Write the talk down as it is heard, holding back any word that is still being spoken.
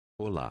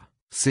Olá,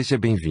 seja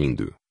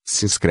bem-vindo.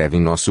 Se inscreve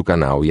em nosso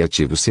canal e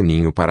ative o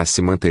sininho para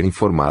se manter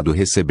informado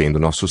recebendo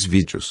nossos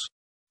vídeos.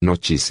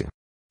 Notícia.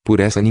 Por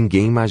essa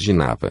ninguém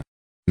imaginava.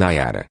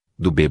 Nayara,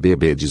 do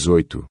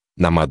BBB18,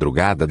 na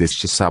madrugada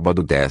deste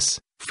sábado 10,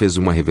 fez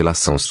uma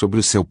revelação sobre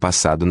o seu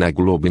passado na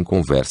Globo em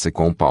conversa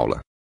com Paula.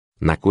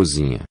 Na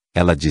cozinha,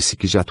 ela disse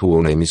que já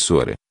atuou na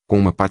emissora, com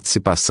uma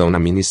participação na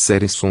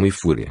minissérie Som e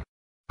Fúria.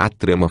 A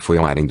trama foi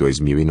ao ar em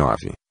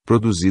 2009,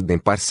 produzida em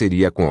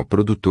parceria com o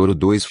produtor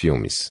Dois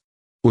Filmes.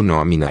 O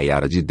nome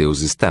Nayara de Deus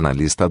está na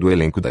lista do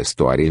elenco da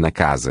História e na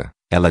Casa.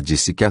 Ela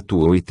disse que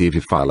atuou e teve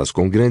falas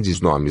com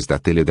grandes nomes da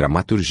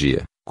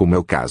teledramaturgia, como é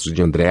o caso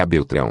de Andréa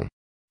Beltrão.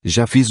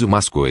 Já fiz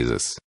umas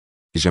coisas.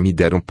 Já me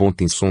deram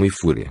ponto em Som e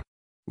Fúria.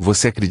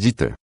 Você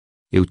acredita?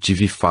 Eu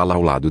tive fala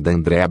ao lado da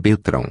Andréa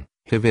Beltrão,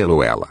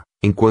 revelou ela,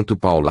 enquanto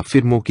Paula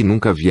afirmou que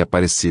nunca havia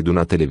aparecido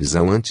na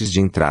televisão antes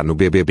de entrar no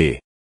BBB.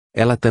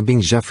 Ela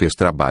também já fez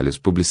trabalhos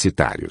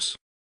publicitários.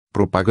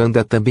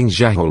 Propaganda também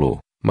já rolou,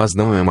 mas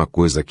não é uma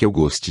coisa que eu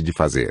goste de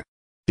fazer.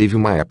 Teve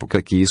uma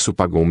época que isso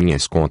pagou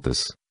minhas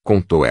contas,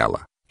 contou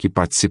ela, que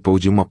participou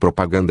de uma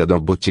propaganda do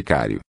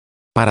Boticário.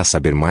 Para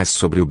saber mais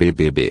sobre o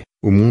BBB,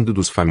 o mundo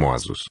dos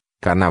famosos,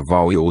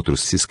 carnaval e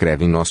outros, se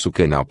inscreve em nosso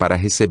canal para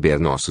receber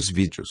nossos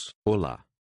vídeos. Olá.